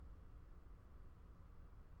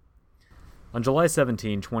On July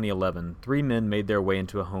 17, 2011, three men made their way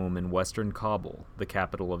into a home in western Kabul, the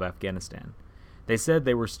capital of Afghanistan. They said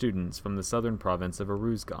they were students from the southern province of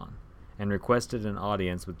Uruzgan and requested an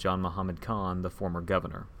audience with John Muhammad Khan, the former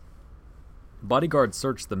governor. Bodyguards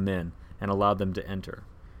searched the men and allowed them to enter.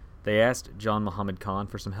 They asked John Muhammad Khan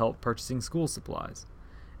for some help purchasing school supplies,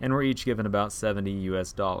 and were each given about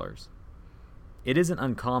 $70. It isn't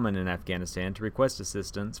uncommon in Afghanistan to request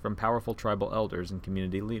assistance from powerful tribal elders and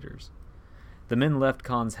community leaders. The men left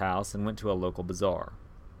Khan's house and went to a local bazaar.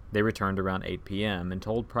 They returned around 8 p.m. and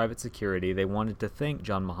told private security they wanted to thank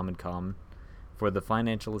John Muhammad Khan for the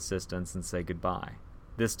financial assistance and say goodbye.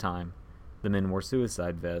 This time, the men wore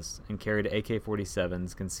suicide vests and carried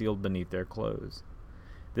AK-47s concealed beneath their clothes.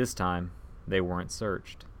 This time, they weren't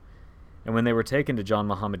searched. And when they were taken to John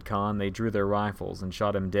Muhammad Khan, they drew their rifles and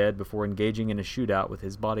shot him dead before engaging in a shootout with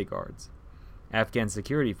his bodyguards. Afghan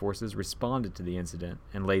security forces responded to the incident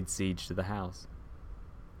and laid siege to the house.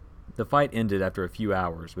 The fight ended after a few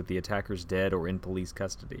hours, with the attackers dead or in police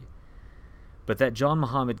custody. But that John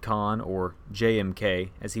Muhammad Khan, or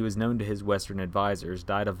JMK, as he was known to his Western advisors,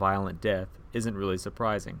 died a violent death isn't really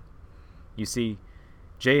surprising. You see,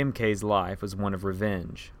 JMK's life was one of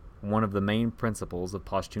revenge, one of the main principles of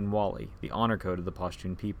Pashtunwali, the honor code of the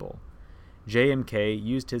Pashtun people. JMK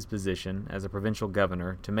used his position as a provincial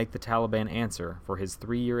governor to make the Taliban answer for his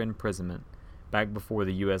 3-year imprisonment back before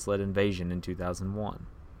the U.S.-led invasion in 2001.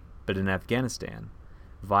 But in Afghanistan,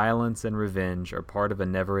 violence and revenge are part of a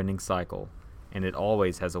never-ending cycle, and it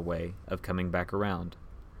always has a way of coming back around.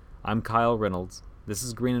 I'm Kyle Reynolds. This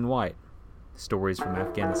is Green and White, Stories from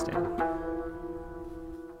Afghanistan.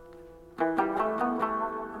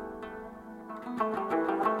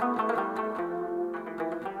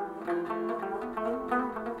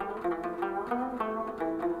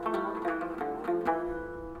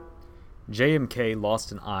 JMK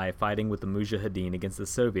lost an eye fighting with the Mujahideen against the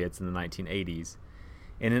Soviets in the 1980s.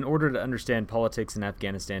 And in order to understand politics in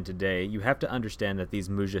Afghanistan today, you have to understand that these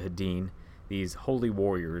Mujahideen, these holy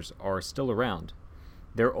warriors, are still around.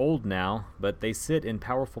 They're old now, but they sit in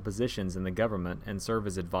powerful positions in the government and serve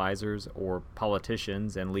as advisors or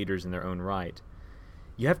politicians and leaders in their own right.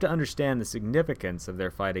 You have to understand the significance of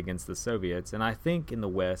their fight against the Soviets, and I think in the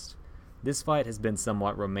West, this fight has been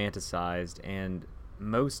somewhat romanticized, and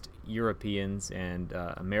most Europeans and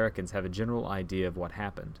Americans have a general idea of what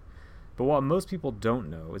happened. But what most people don't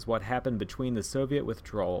know is what happened between the Soviet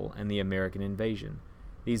withdrawal and the American invasion.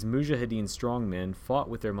 These Mujahideen strongmen fought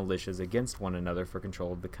with their militias against one another for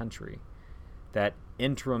control of the country. That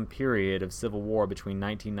interim period of civil war between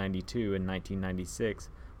 1992 and 1996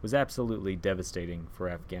 was absolutely devastating for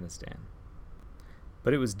Afghanistan.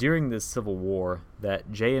 But it was during this civil war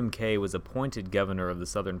that JMK was appointed governor of the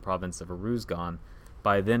southern province of Uruzgan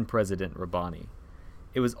by then-President Rabbani.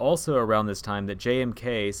 It was also around this time that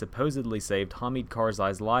JMK supposedly saved Hamid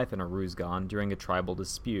Karzai's life in Uruzgan during a tribal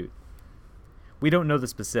dispute. We don't know the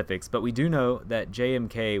specifics, but we do know that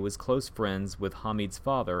JMK was close friends with Hamid's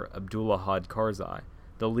father, Abdullah Karzai,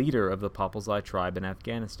 the leader of the Popalzai tribe in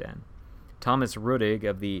Afghanistan. Thomas Rudig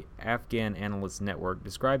of the Afghan Analyst Network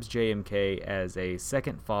describes JMK as a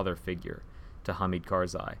second father figure to Hamid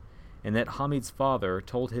Karzai, and that Hamid's father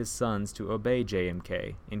told his sons to obey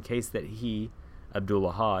JMK in case that he,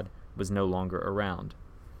 Abdullah, was no longer around.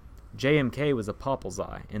 JMK was a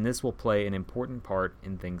Popalzai, and this will play an important part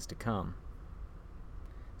in things to come.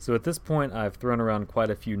 So at this point, I've thrown around quite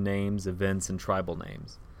a few names, events, and tribal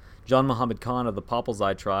names. John Muhammad Khan of the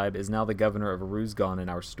Popalzai tribe is now the governor of Uruzgan in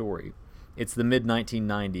our story. It's the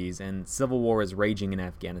mid-1990s, and civil war is raging in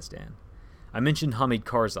Afghanistan. I mentioned Hamid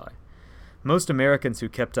Karzai. Most Americans who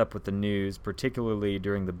kept up with the news, particularly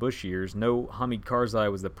during the Bush years, know Hamid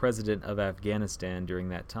Karzai was the president of Afghanistan during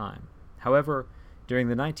that time. However, during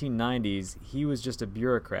the 1990s, he was just a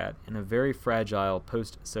bureaucrat in a very fragile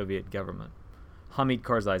post-Soviet government. Hamid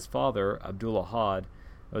Karzai's father, Abdullah,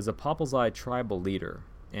 was a Popalzai tribal leader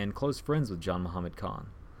and close friends with John Muhammad Khan.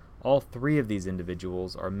 All three of these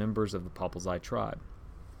individuals are members of the Popalzai tribe.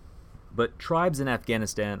 But tribes in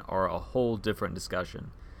Afghanistan are a whole different discussion.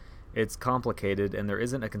 It's complicated, and there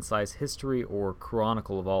isn't a concise history or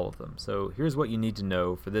chronicle of all of them, so here's what you need to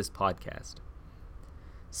know for this podcast.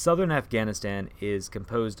 Southern Afghanistan is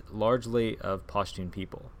composed largely of Pashtun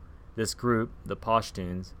people. This group, the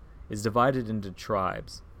Pashtuns, is divided into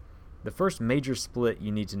tribes. The first major split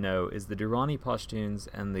you need to know is the Durrani Pashtuns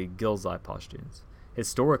and the Ghilzai Pashtuns.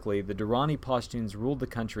 Historically, the Durrani Pashtuns ruled the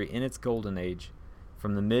country in its golden age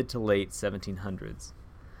from the mid to late 1700s.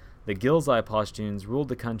 The Ghilzai Pashtuns ruled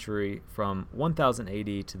the country from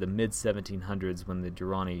 1080 to the mid-1700s when the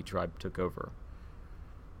Durrani tribe took over.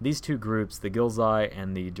 These two groups, the Ghilzai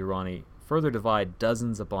and the Durrani, further divide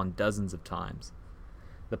dozens upon dozens of times.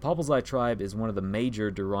 The Papalzai tribe is one of the major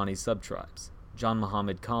Durrani subtribes. John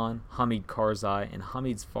Muhammad Khan, Hamid Karzai, and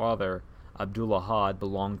Hamid's father, Abdul Ahad,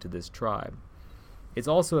 belong to this tribe. It's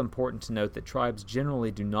also important to note that tribes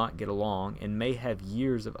generally do not get along and may have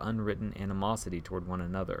years of unwritten animosity toward one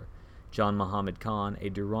another. John Muhammad Khan, a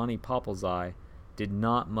Durrani Papalzai, did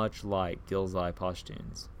not much like Ghilzai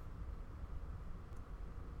Pashtuns.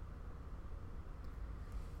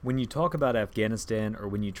 When you talk about Afghanistan, or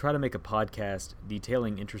when you try to make a podcast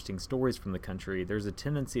detailing interesting stories from the country, there's a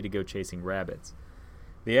tendency to go chasing rabbits.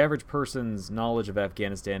 The average person's knowledge of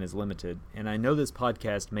Afghanistan is limited, and I know this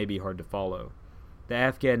podcast may be hard to follow. The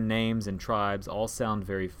Afghan names and tribes all sound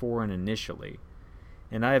very foreign initially,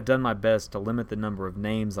 and I have done my best to limit the number of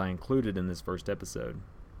names I included in this first episode.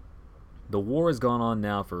 The war has gone on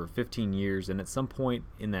now for 15 years, and at some point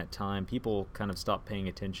in that time, people kind of stopped paying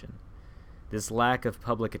attention. This lack of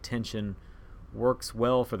public attention works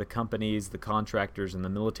well for the companies, the contractors, and the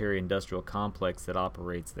military-industrial complex that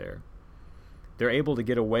operates there. They're able to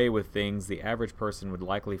get away with things the average person would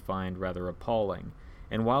likely find rather appalling.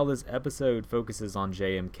 And while this episode focuses on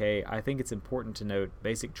JMK, I think it's important to note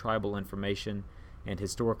basic tribal information and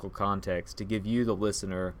historical context to give you, the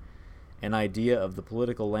listener, an idea of the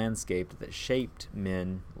political landscape that shaped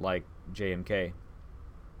men like JMK.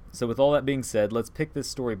 So with all that being said, let's pick this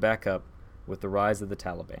story back up with the rise of the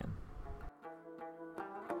Taliban.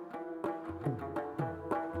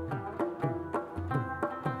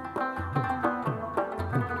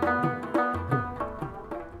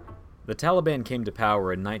 The Taliban came to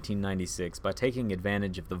power in 1996 by taking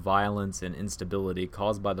advantage of the violence and instability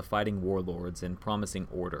caused by the fighting warlords and promising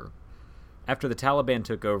order. After the Taliban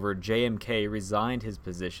took over, JMK resigned his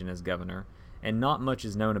position as governor, and not much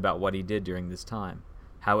is known about what he did during this time.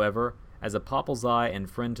 However, as a Papalzai and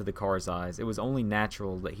friend to the Karzais, it was only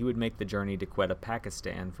natural that he would make the journey to Quetta,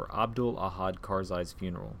 Pakistan for Abdul Ahad Karzai's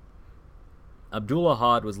funeral. Abdul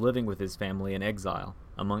Ahad was living with his family in exile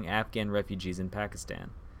among Afghan refugees in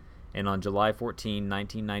Pakistan, and on July 14,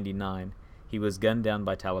 1999, he was gunned down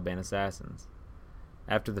by Taliban assassins.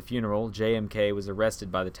 After the funeral, JMK was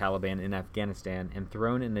arrested by the Taliban in Afghanistan and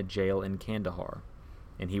thrown in a jail in Kandahar,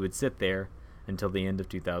 and he would sit there until the end of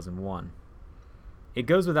 2001. It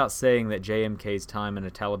goes without saying that JMK's time in a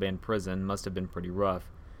Taliban prison must have been pretty rough,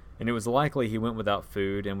 and it was likely he went without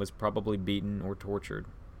food and was probably beaten or tortured.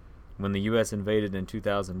 When the U.S. invaded in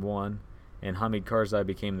 2001, and Hamid Karzai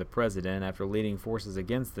became the president after leading forces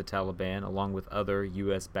against the Taliban along with other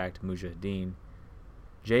U.S.-backed mujahideen,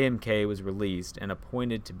 JMK was released and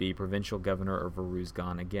appointed to be provincial governor of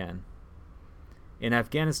Uruzgan again. In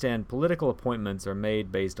Afghanistan, political appointments are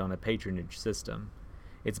made based on a patronage system.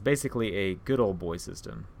 It's basically a good old boy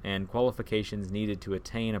system, and qualifications needed to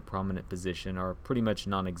attain a prominent position are pretty much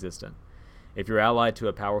non-existent. If you're allied to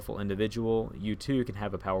a powerful individual, you too can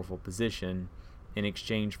have a powerful position in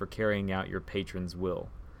exchange for carrying out your patron's will.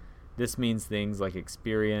 This means things like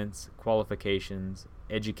experience, qualifications,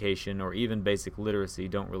 education, or even basic literacy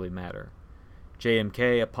don't really matter.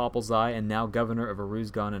 JMK, a Papalzai and now governor of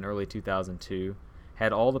Uruzgan in early 2002,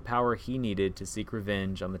 had all the power he needed to seek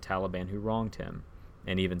revenge on the Taliban who wronged him,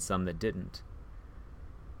 and even some that didn't.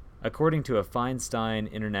 According to a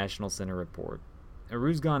Feinstein International Center report,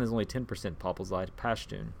 Uruzgan is only 10% Papalzai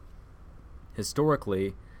Pashtun.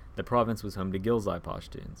 Historically, the province was home to Ghilzai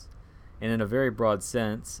Pashtuns. And in a very broad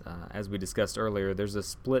sense, as we discussed earlier, there's a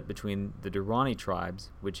split between the Durrani tribes,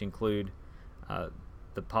 which include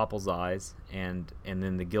the Papalzais and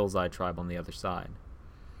then the Ghilzai tribe on the other side.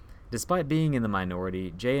 Despite being in the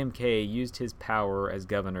minority, JMK used his power as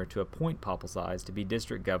governor to appoint Papalzais to be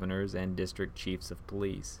district governors and district chiefs of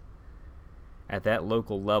police. At that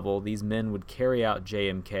local level, these men would carry out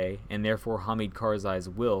JMK and therefore Hamid Karzai's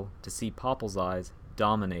will to see Papalzais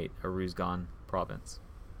dominate Uruzgan province.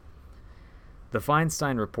 The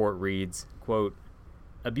Feinstein report reads, quote,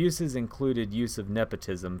 "Abuses included use of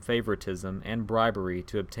nepotism, favoritism, and bribery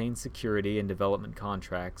to obtain security and development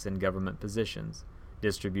contracts and government positions,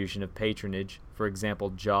 distribution of patronage, for example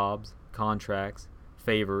jobs, contracts,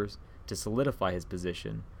 favors, to solidify his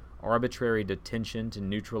position, arbitrary detention to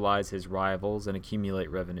neutralize his rivals and accumulate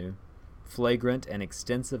revenue, flagrant and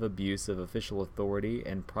extensive abuse of official authority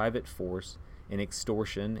and private force in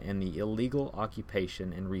extortion and the illegal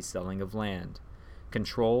occupation and reselling of land,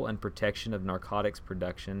 control and protection of narcotics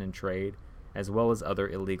production and trade, as well as other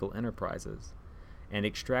illegal enterprises, and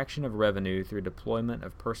extraction of revenue through deployment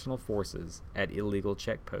of personal forces at illegal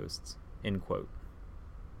checkposts." End quote.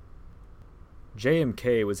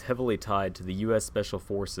 JMK was heavily tied to the U.S. Special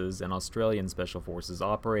Forces and Australian Special Forces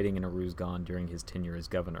operating in Uruzgan during his tenure as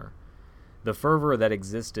governor. The fervor that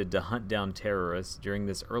existed to hunt down terrorists during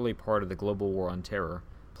this early part of the global war on terror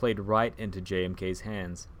played right into JMK's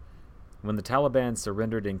hands. When the Taliban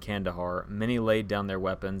surrendered in Kandahar, many laid down their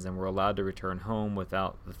weapons and were allowed to return home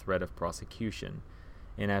without the threat of prosecution.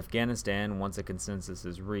 In Afghanistan, once a consensus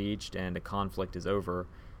is reached and a conflict is over,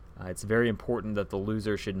 it's very important that the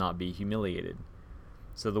loser should not be humiliated.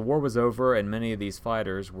 So the war was over, and many of these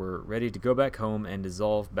fighters were ready to go back home and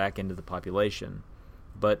dissolve back into the population.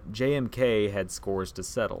 But JMK had scores to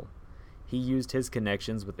settle. He used his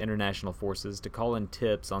connections with international forces to call in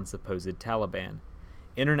tips on supposed Taliban.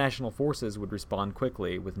 International forces would respond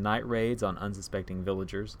quickly with night raids on unsuspecting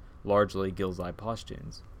villagers, largely Ghilzai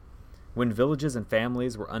Pashtuns. When villages and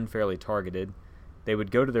families were unfairly targeted, they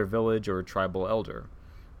would go to their village or tribal elder.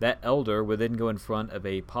 That elder would then go in front of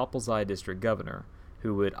a Papalzai district governor,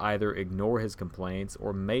 who would either ignore his complaints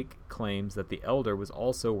or make claims that the elder was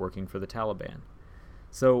also working for the Taliban.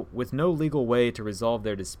 So, with no legal way to resolve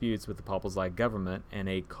their disputes with the Papalzai government and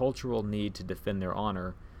a cultural need to defend their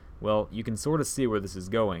honor, well, you can sort of see where this is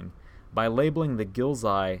going. By labeling the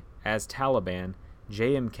Ghilzai as Taliban,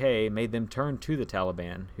 JMK made them turn to the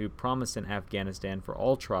Taliban, who promised in Afghanistan for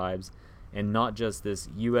all tribes and not just this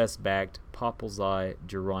U.S.-backed Papalzai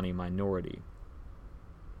Durrani minority.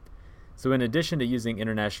 So in addition to using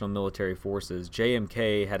international military forces,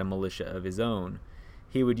 JMK had a militia of his own.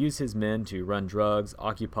 He would use his men to run drugs,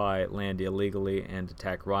 occupy land illegally, and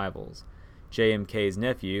attack rivals. JMK's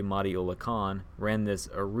nephew, Mahdi-Ullah Khan, ran this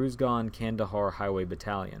Uruzgan Kandahar Highway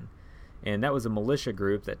Battalion, and that was a militia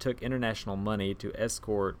group that took international money to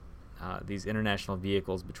escort these international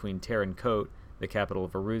vehicles between Tarin Kot, the capital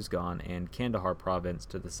of Uruzgan, and Kandahar province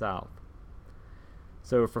to the south.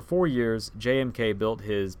 So for 4 years, JMK built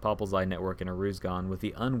his Papalzai network in Uruzgan with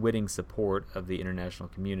the unwitting support of the international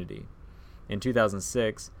community. In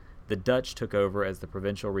 2006, the Dutch took over as the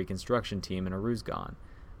provincial reconstruction team in Uruzgan,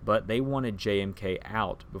 but they wanted JMK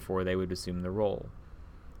out before they would assume the role.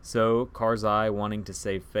 So Karzai, wanting to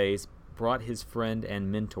save face, brought his friend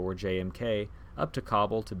and mentor JMK up to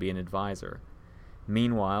Kabul to be an advisor.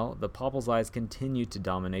 Meanwhile, the Papalzais continued to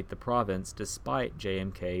dominate the province despite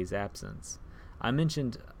JMK's absence. I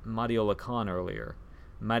mentioned Mahdi-Ullah Khan earlier.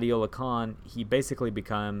 Mahdi-Ullah Khan, he basically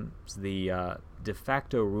becomes the de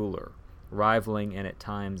facto ruler, rivaling and at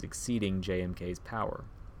times exceeding JMK's power.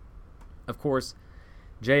 Of course,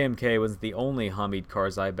 JMK was the only Hamid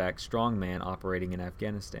Karzai-backed strongman operating in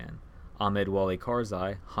Afghanistan. Ahmed Wali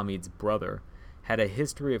Karzai, Hamid's brother, had a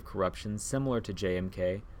history of corruption similar to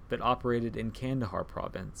JMK but operated in Kandahar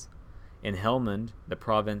province. In Helmand, the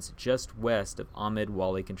province just west of Ahmed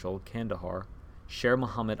Wali-controlled Kandahar, Sher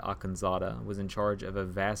Muhammad Akhundzada was in charge of a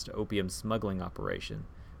vast opium smuggling operation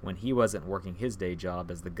when he wasn't working his day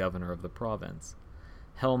job as the governor of the province.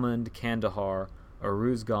 Helmand, Kandahar,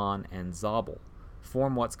 Uruzgan, and Zabul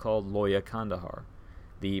form what's called Loya Kandahar,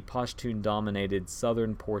 the Pashtun-dominated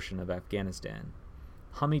southern portion of Afghanistan.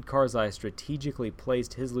 Hamid Karzai strategically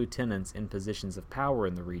placed his lieutenants in positions of power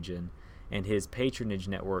in the region, and his patronage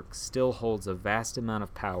network still holds a vast amount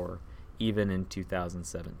of power even in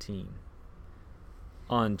 2017.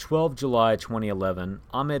 On 12 July 2011,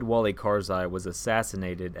 Ahmed Wali Karzai was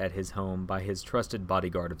assassinated at his home by his trusted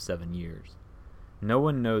bodyguard of 7 years. No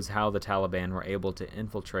one knows how the Taliban were able to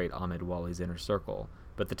infiltrate Ahmed Wali's inner circle,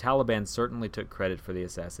 but the Taliban certainly took credit for the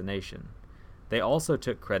assassination. They also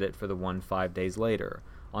took credit for the one 5 days later,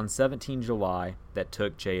 on 17 July, that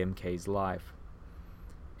took JMK's life.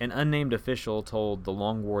 An unnamed official told the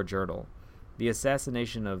Long War Journal, the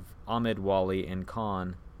assassination of Ahmed Wali and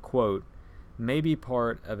Khan, quote, may be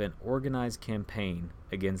part of an organized campaign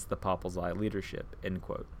against the Papalzai leadership, end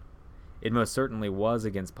quote. It most certainly was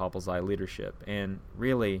against Papalzai leadership, and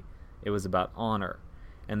really, it was about honor,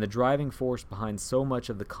 and the driving force behind so much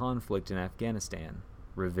of the conflict in Afghanistan,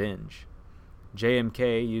 revenge.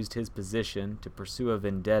 JMK used his position to pursue a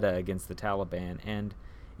vendetta against the Taliban, and,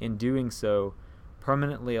 in doing so,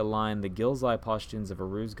 permanently aligned the Ghilzai Pashtuns of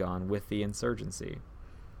Uruzgan with the insurgency.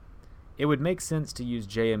 It would make sense to use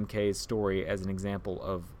JMK's story as an example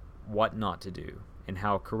of what not to do, and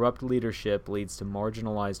how corrupt leadership leads to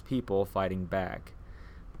marginalized people fighting back.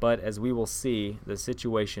 But as we will see, the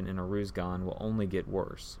situation in Uruzgan will only get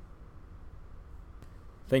worse.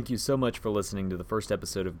 Thank you so much for listening to the first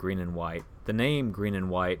episode of Green and White. The name Green and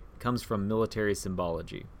White comes from military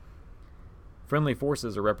symbology. Friendly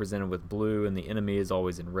forces are represented with blue and the enemy is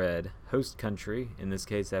always in red. Host country, in this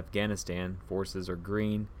case Afghanistan, forces are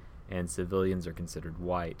green and civilians are considered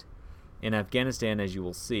white. In Afghanistan, as you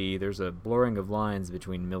will see, there's a blurring of lines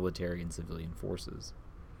between military and civilian forces.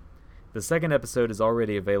 The second episode is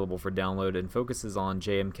already available for download and focuses on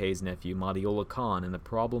JMK's nephew Madiola Khan and the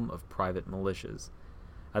problem of private militias.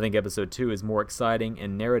 I think episode 2 is more exciting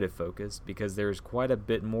and narrative focused because there is quite a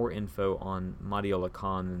bit more info on Madiola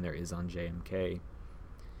Khan than there is on JMK.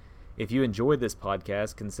 If you enjoyed this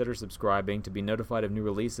podcast, consider subscribing to be notified of new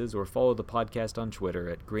releases or follow the podcast on Twitter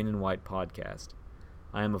at Green and White Podcast.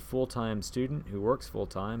 I am a full-time student who works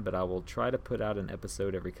full-time, but I will try to put out an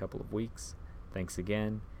episode every couple of weeks. Thanks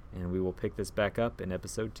again, and we will pick this back up in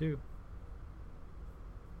episode 2.